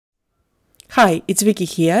Hi, it's Vicky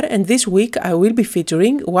here, and this week I will be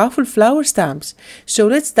featuring waffle flower stamps. So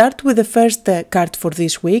let's start with the first card for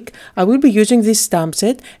this week. I will be using this stamp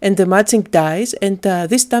set and the matching dies, and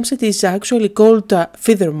this stamp set is actually called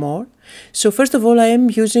Furthermore. So first of all, I am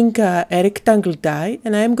using a rectangle die,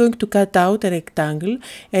 and I am going to cut out a rectangle,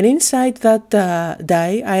 and inside that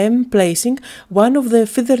die I am placing one of the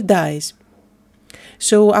feather dies.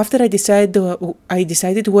 So after I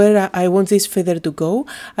decided where I want this feather to go,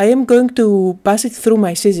 I am going to pass it through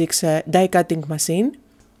my Sizzix die cutting machine.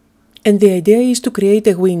 And the idea is to create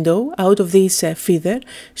a window out of this feather,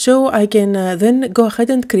 so I can then go ahead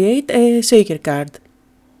and create a shaker card.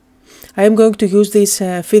 I am going to use this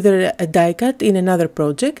feather die cut in another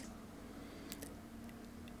project.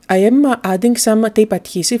 I am adding some tape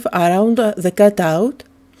adhesive around the cutout,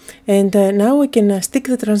 and now I can stick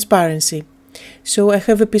the transparency. So I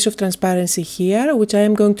have a piece of transparency here, which I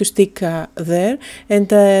am going to stick there, and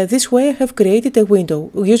this way I have created a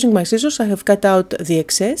window. Using my scissors I have cut out the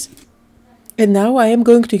excess, and now I am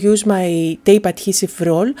going to use my tape adhesive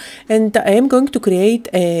roll, and I am going to create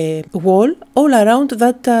a wall all around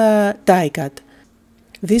that die cut.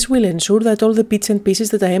 This will ensure that all the bits and pieces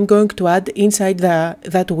that I am going to add inside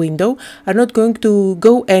that window are not going to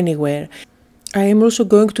go anywhere. I am also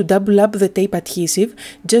going to double up the tape adhesive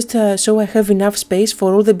just so I have enough space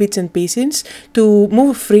for all the bits and pieces to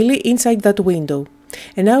move freely inside that window.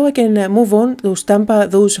 And now I can move on to stamp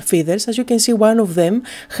those feathers. As you can see, one of them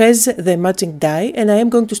has the matching die, and I am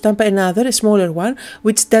going to stamp another, a smaller one,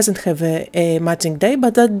 which doesn't have a matching die,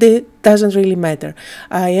 but that doesn't really matter.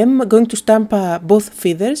 I am going to stamp both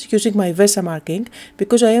feathers using my Versamark ink,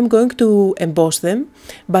 because I am going to emboss them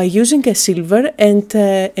by using a silver and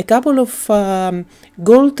a couple of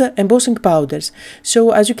gold embossing powders.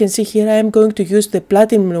 So as you can see here, I am going to use the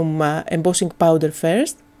platinum embossing powder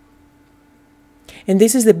first. And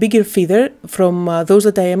this is the bigger feather from those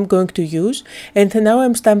that I am going to use. And now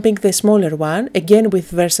I'm stamping the smaller one, again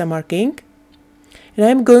with Versamark ink. And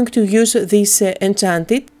I'm going to use this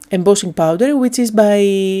enchanted embossing powder, which is by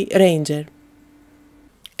Ranger.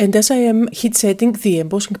 And as I am heat setting the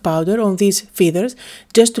embossing powder on these feathers,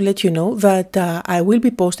 just to let you know that I will be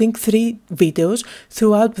posting 3 videos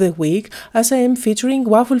throughout the week as I am featuring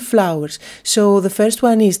waffle flowers. So the first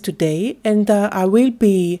one is today, and I will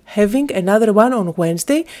be having another one on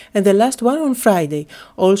Wednesday and the last one on Friday.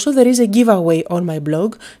 Also, there is a giveaway on my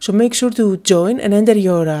blog, so make sure to join and enter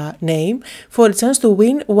your name for a chance to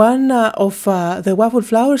win one of the waffle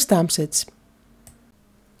flower stamp sets.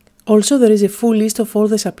 Also, there is a full list of all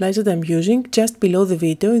the supplies that I'm using just below the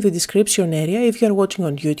video in the description area if you are watching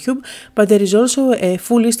on YouTube, but there is also a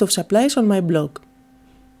full list of supplies on my blog.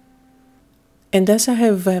 And as I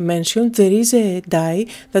have mentioned, there is a die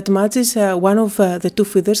that matches one of the 2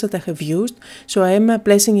 feathers that I have used, so I am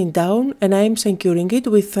placing it down and I am securing it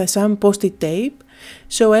with some post-it tape.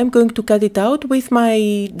 So I am going to cut it out with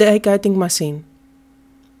my die cutting machine.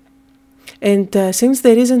 And since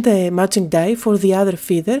there isn't a matching die for the other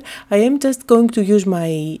feather, I am just going to use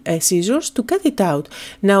my scissors to cut it out.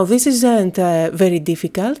 Now this isn't very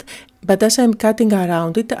difficult, but as I'm cutting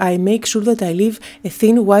around it, I make sure that I leave a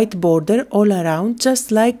thin white border all around,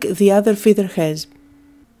 just like the other feather has.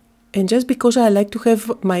 And just because I like to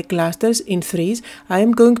have my clusters in 3s, I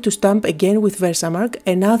am going to stamp again with Versamark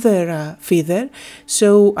another feather.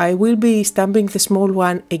 So I will be stamping the small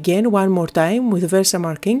one again one more time with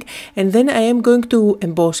Versamark ink, and then I am going to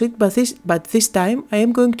emboss it, but this time I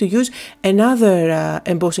am going to use another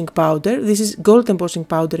embossing powder. This is gold embossing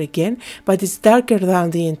powder again, but it's darker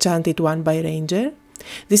than the enchanted one by Ranger.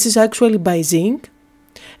 This is actually by Zinc,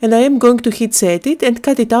 and I am going to heat set it and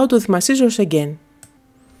cut it out with my scissors again.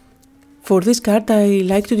 For this card I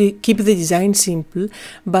like to keep the design simple,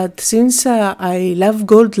 but since I love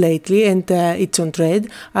gold lately and it's on trend,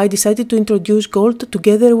 I decided to introduce gold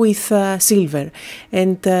together with silver,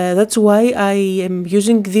 and that's why I am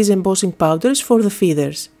using these embossing powders for the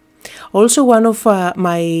feathers. Also, one of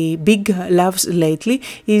my big loves lately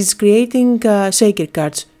is creating shaker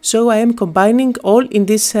cards, so I am combining all in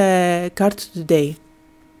this card today.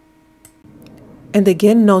 And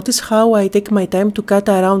again, notice how I take my time to cut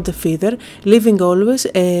around the feather, leaving always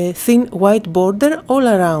a thin white border all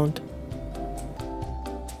around.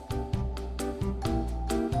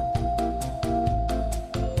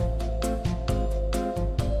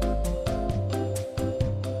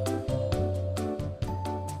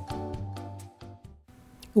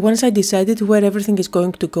 Once I decided where everything is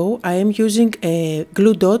going to go, I am using a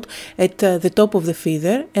glue dot at the top of the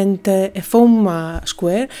feather and a foam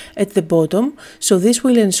square at the bottom, so this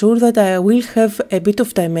will ensure that I will have a bit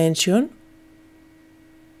of dimension.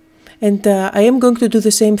 And I am going to do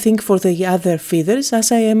the same thing for the other feathers,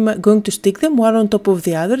 as I am going to stick them one on top of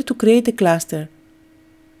the other to create a cluster.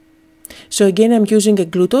 So again, I'm using a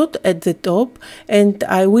glue dot at the top, and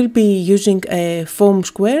I will be using a foam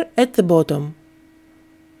square at the bottom.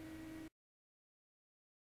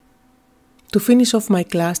 To finish off my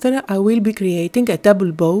cluster, I will be creating a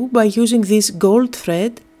double bow by using this gold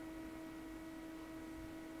thread,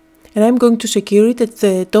 and I'm going to secure it at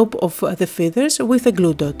the top of the feathers with a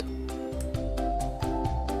glue dot.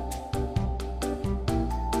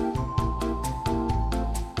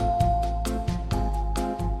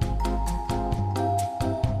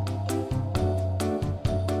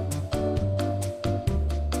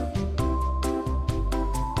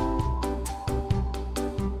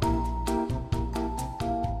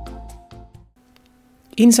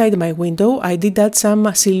 Inside my window, I did add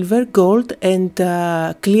some silver, gold and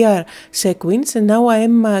clear sequins, and now I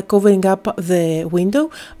am covering up the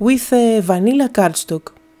window with vanilla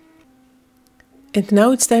cardstock. And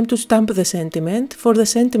now it's time to stamp the sentiment. For the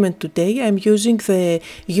sentiment today, I'm using the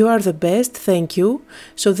 "You are the best, thank you."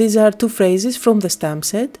 So these are two phrases from the stamp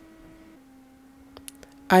set.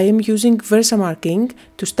 I am using Versamark ink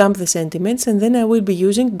to stamp the sentiments, and then I will be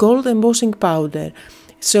using gold embossing powder.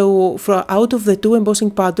 So out of the two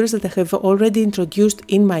embossing powders that I have already introduced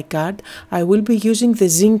in my card, I will be using the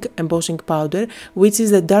zinc embossing powder, which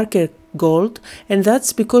is the darker gold, and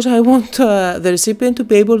that's because I want the recipient to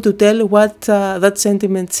be able to tell what that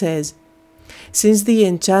sentiment says. Since the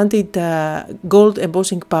enchanted gold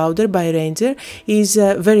embossing powder by Ranger is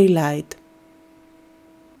very light.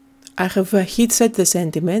 I have heat set the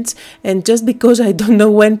sentiments, and just because I don't know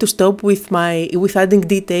when to stop with adding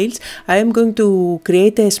details, I am going to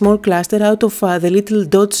create a small cluster out of the little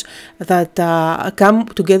dots that come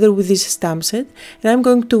together with this stamp set, and I'm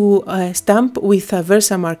going to stamp with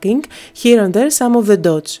Versamark ink here and there some of the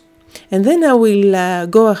dots. And then I will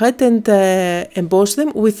go ahead and emboss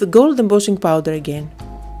them with gold embossing powder again.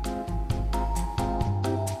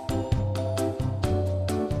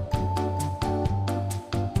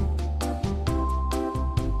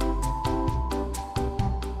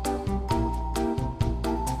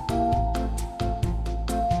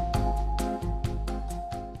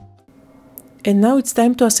 And now it's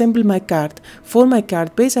time to assemble my card. For my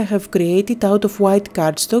card base, I have created out of white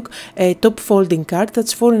cardstock a top folding card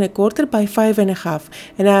that's 4 1/4 by 5 1/2,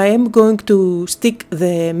 and I am going to stick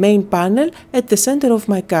the main panel at the center of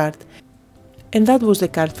my card. And that was the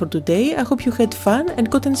card for today. I hope you had fun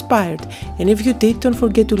and got inspired. And if you did, don't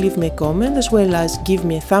forget to leave me a comment as well as give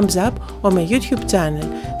me a thumbs up on my YouTube channel.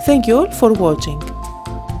 Thank you all for watching.